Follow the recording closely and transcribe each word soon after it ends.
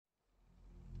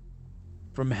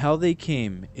From How They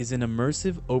Came is an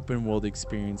immersive open-world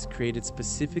experience created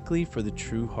specifically for the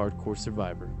true hardcore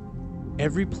survivor.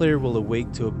 Every player will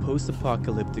awake to a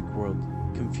post-apocalyptic world,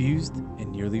 confused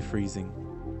and nearly freezing.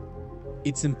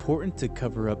 It's important to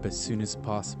cover up as soon as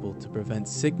possible to prevent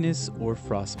sickness or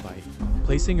frostbite.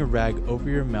 Placing a rag over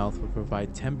your mouth will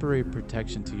provide temporary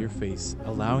protection to your face,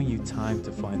 allowing you time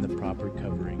to find the proper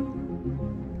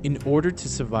covering. In order to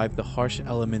survive the harsh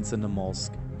elements in the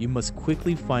molsk, you must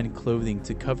quickly find clothing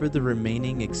to cover the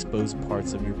remaining exposed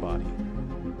parts of your body.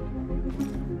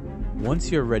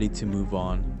 Once you're ready to move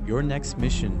on, your next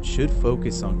mission should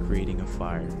focus on creating a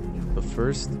fire. But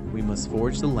first, we must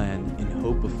forge the land in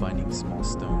hope of finding small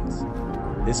stones.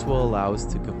 This will allow us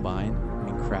to combine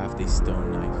and craft a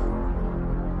stone knife.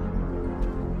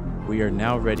 We are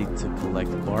now ready to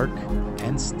collect bark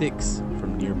and sticks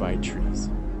from nearby trees.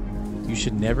 You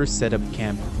should never set up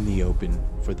camp in the open,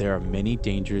 for there are many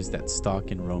dangers that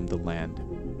stalk and roam the land.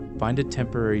 Find a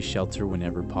temporary shelter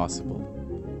whenever possible.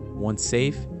 Once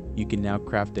safe, you can now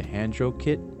craft a hand drill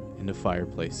kit and a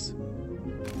fireplace.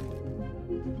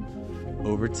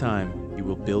 Over time, you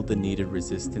will build the needed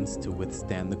resistance to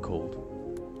withstand the cold.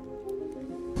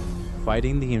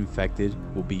 Fighting the infected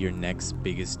will be your next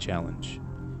biggest challenge.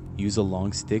 Use a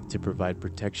long stick to provide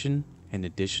protection and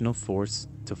additional force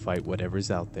to fight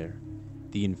whatever's out there.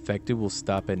 The infected will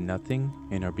stop at nothing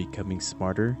and are becoming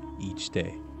smarter each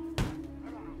day.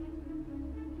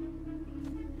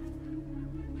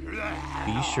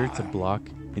 Be sure to block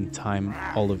and time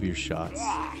all of your shots.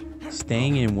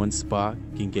 Staying in one spot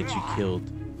can get you killed,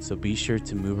 so be sure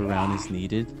to move around as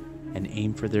needed and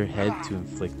aim for their head to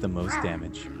inflict the most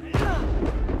damage.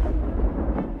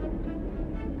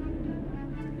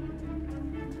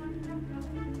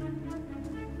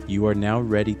 You are now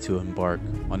ready to embark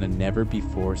on a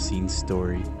never-before-seen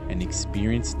story and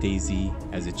experience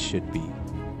DayZ as it should be.